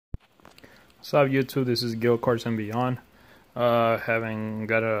What's up, YouTube? This is Gil Cards and Beyond. Haven't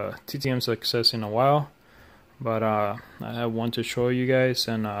got a TTM success in a while, but I have one to show you guys,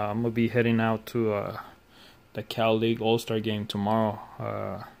 and I'm gonna be heading out to the Cal League All-Star game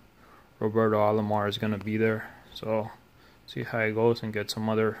tomorrow. Roberto Alomar is gonna be there, so see how it goes and get some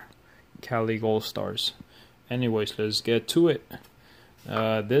other Cal League All-Stars. Anyways, let's get to it.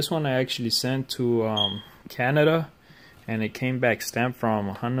 This one I actually sent to Canada, and it came back stamped from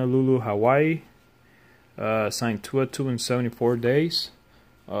Honolulu, Hawaii. Signed 2/2 in 74 days.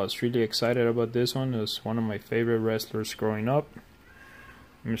 I was really excited about this one. It was one of my favorite wrestlers growing up.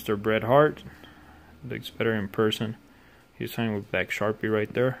 Mr. Bret Hart. Looks better in person. He's signed with black Sharpie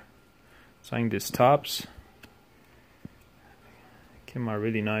right there. Signed his tops. Came out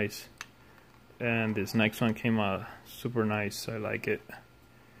really nice. And this next one came out super nice. I like it.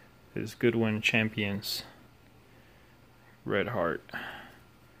 It's Goodwin Champions. Bret Hart.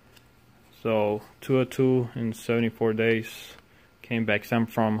 So 2/2 in 74 days. Came back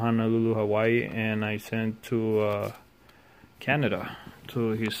stamped from Honolulu, Hawaii, and I sent to Canada to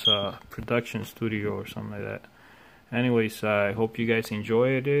his production studio or something like that. Anyways, I hope you guys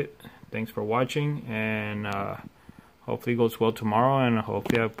enjoyed it. Thanks for watching, and hopefully it goes well tomorrow, and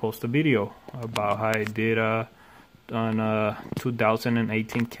hopefully I'll post a video about how I did on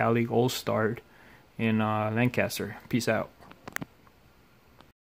 2018 Cal League All-Star in Lancaster. Peace out.